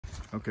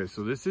Okay,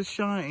 so this is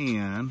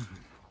Cheyenne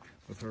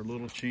with her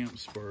little champ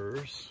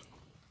spurs.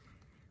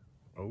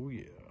 Oh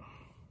yeah,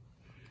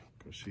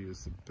 because she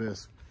is the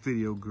best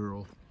video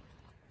girl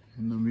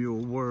in the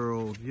mule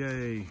world.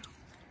 Yay.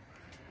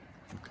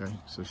 Okay,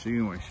 so she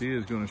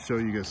is going to show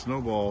you guys.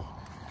 Snowball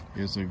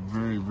is a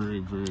very, very,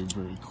 very,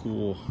 very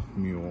cool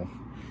mule.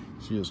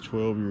 She is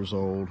 12 years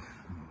old.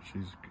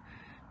 She's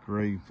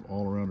gray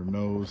all around her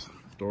nose,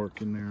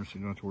 dark in there, so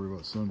you don't have to worry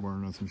about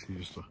sunburn or nothing. She's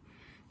just a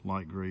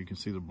light gray. You can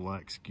see the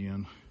black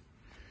skin.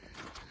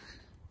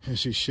 And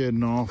she's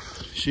shedding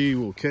off. She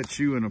will catch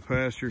you in a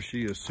pasture.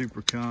 She is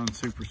super kind,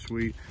 super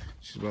sweet.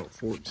 She's about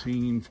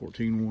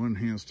 1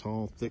 hands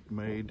tall, thick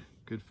made,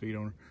 good feet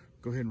on her.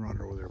 Go ahead and ride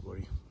her over there,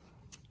 buddy.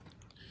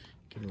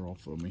 Get her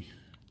off of me.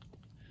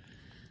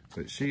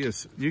 But she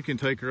is, you can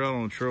take her out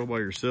on a trail by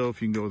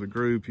yourself. You can go with a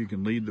group. You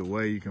can lead the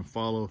way. You can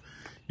follow.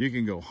 You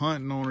can go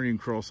hunting on her. You can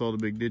cross all the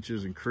big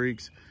ditches and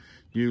creeks.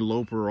 You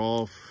lope her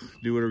off,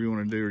 do whatever you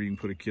want to do, or you can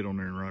put a kid on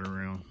there and ride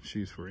around.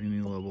 She's for any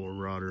level of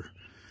rider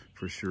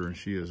for sure. And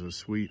she is as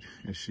sweet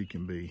as she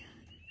can be.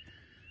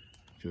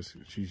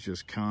 She's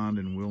just kind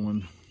and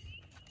willing.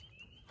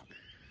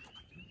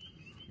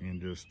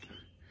 And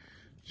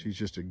she's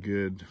just a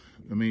good,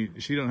 I mean,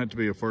 she don't have to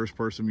be a first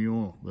person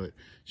mule, but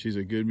she's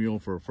a good mule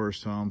for a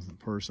first time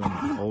person,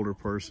 an older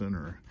person,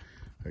 or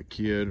a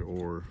kid,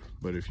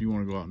 but if you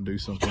want to go out and do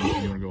something,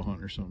 if you want to go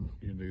hunting or something,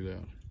 you can do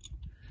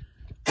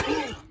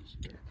that.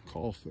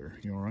 Cough there.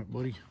 You all right,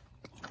 buddy?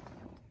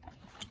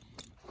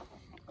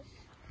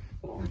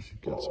 Oh, she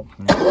got some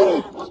things.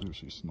 See if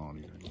she's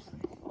snotty or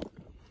anything.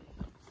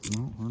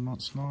 No, we're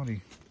not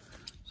snotty.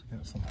 She's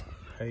got some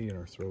hay in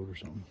her throat or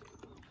something.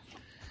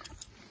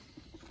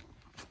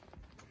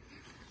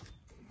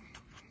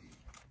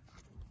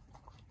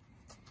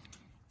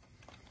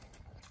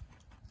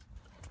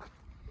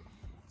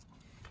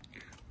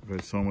 We've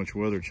had so much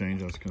weather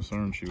change, I was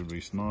concerned she would be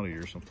snotty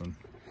or something.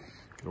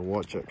 Gotta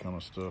watch that kind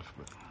of stuff,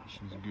 but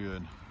she's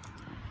good.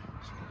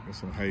 Got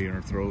some hay in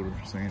her throat or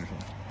sand or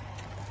something.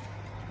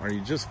 Are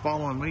you just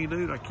following me,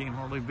 dude? I can't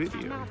hardly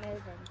video. I'm not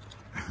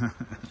moving.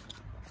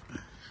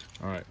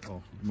 All right,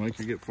 well, make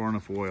her get far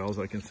enough away. All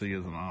I can see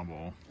is an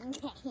eyeball.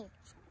 Okay.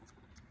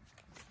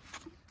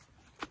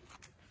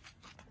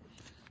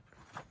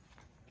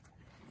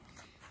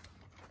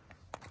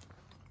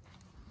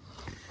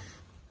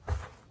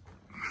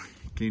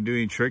 Can you do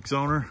any tricks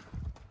on her?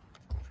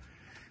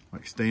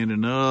 Like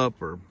standing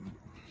up or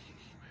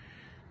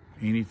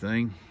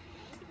anything?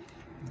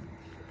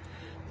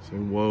 So,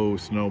 whoa,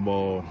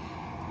 Snowball.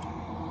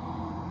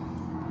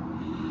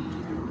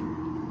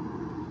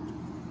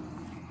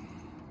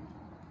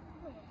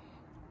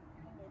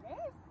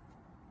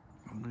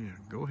 Oh yeah,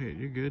 go ahead,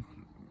 you're good.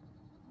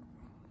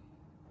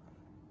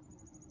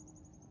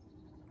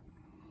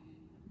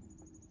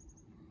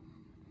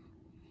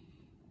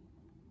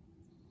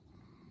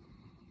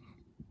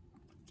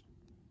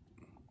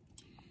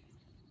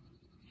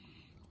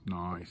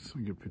 Nice. Let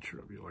me get a picture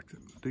of you like that.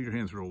 Do your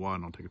hands real wide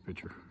and I'll take a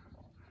picture.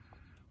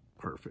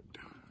 Perfect.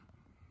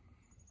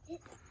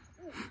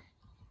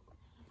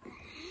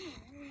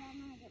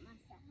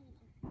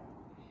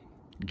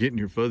 Getting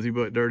your fuzzy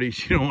butt dirty?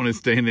 She don't want to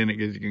stand in it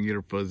because you can get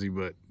her fuzzy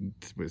butt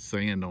with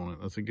sand on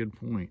it. That's a good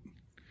point.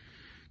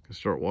 Let's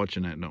start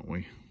watching that, don't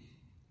we?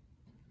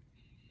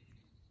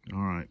 All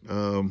right.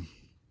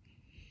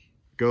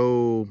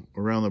 Go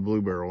around the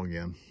blue barrel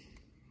again.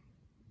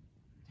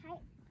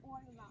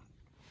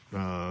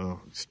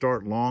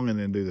 Start long and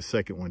then do the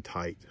second one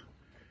tight.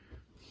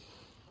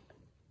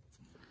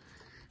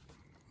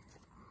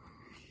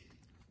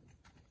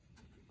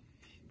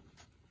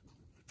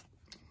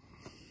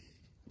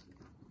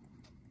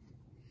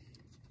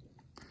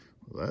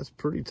 Well, that's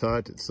pretty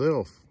tight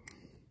itself.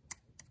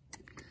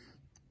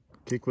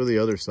 Kick with the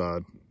other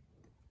side.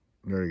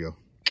 There you go.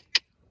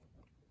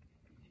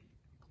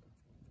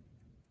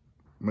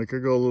 Make her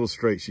go a little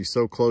straight. She's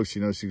so close,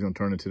 she knows she's going to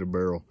turn into the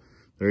barrel.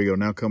 There you go.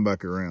 Now come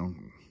back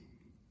around.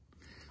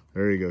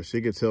 There you go.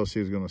 She could tell she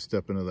was going to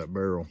step into that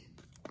barrel.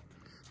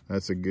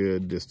 That's a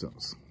good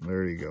distance.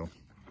 There you go.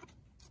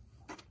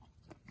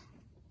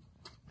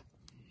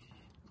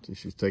 See,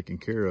 she's taking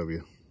care of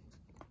you.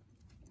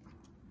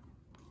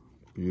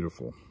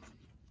 Beautiful.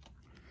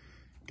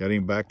 Got any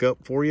back up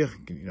for you?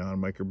 Can you know how to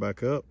make her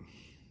back up?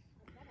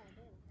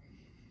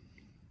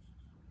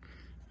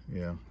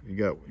 Yeah, you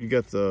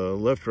got the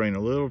left rein a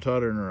little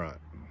tighter than the right.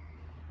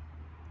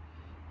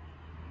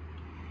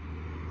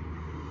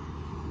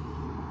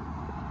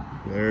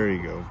 There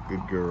you go.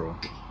 Good girl.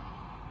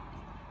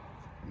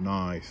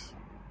 Nice.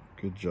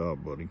 Good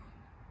job, buddy.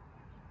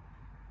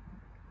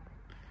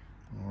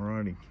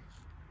 Alrighty.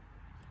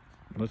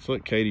 Let's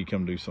let Katie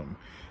come do something.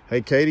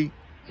 Hey, Katie,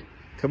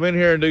 come in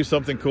here and do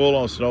something cool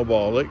on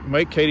Snowball.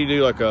 Make Katie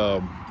do like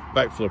a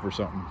backflip or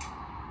something.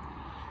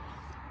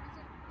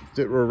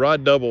 Or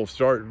ride double.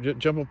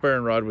 Jump up there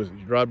and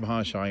ride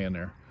behind Cheyenne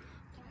there.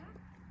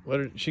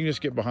 She can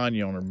just get behind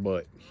you on her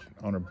butt,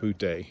 on her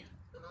booty.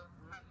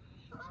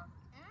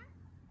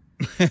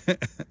 Get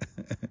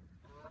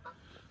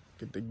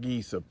the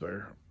geese up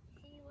there.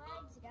 She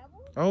rides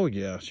double? Oh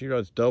yeah, she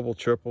rides double,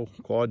 triple,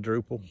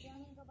 quadruple.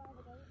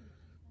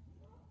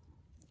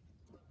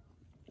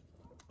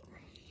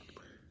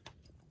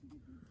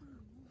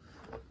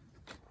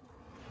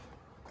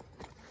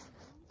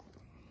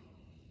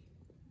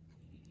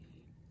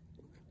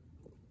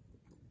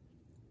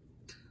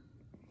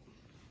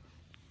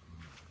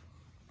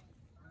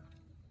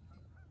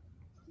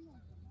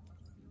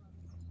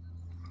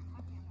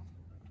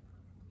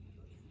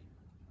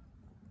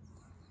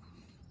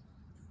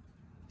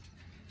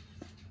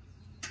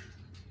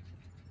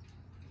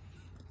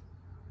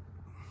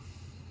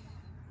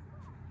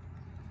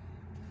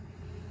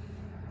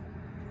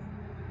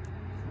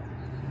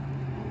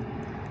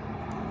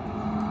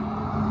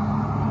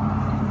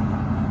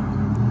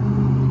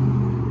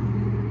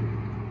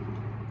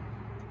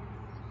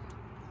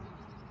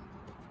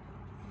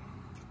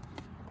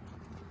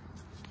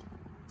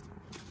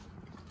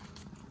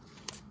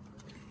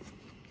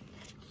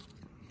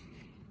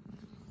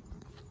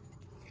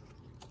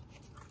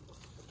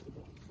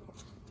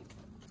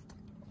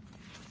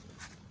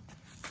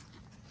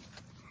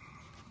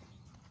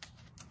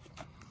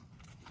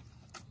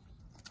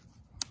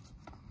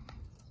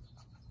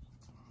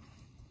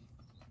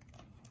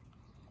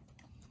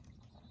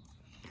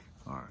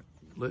 All right,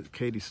 let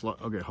Katie slide.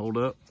 Okay, hold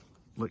up.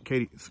 Let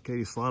Katie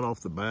slide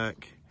off the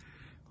back.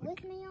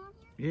 With me on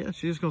here? Yeah,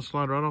 she's just gonna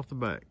slide right off the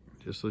back,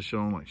 just so she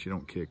don't like she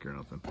don't kick or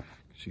nothing.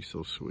 She's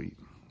so sweet.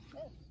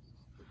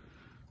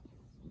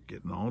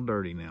 Getting all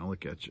dirty now.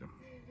 Look at you.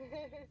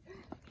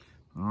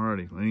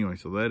 Alrighty. Anyway,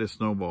 so that is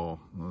Snowball.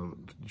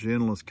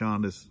 Gentlest,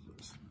 kindest,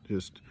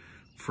 just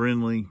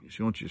friendly.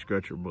 She wants you to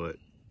scratch her butt.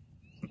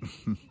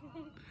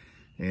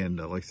 And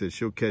like I said,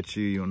 she'll catch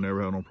you. You'll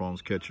never have no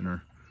problems catching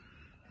her.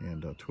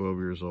 And 12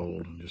 years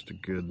old, and just a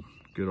good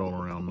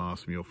all-around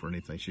nice mule for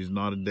anything. She's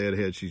not a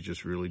deadhead. She's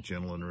just really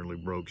gentle and really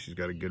broke. She's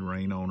got a good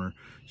rein on her.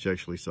 She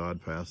actually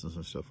side passes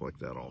and stuff like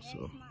that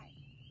also.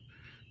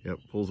 Yep,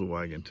 pulls a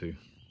wagon too.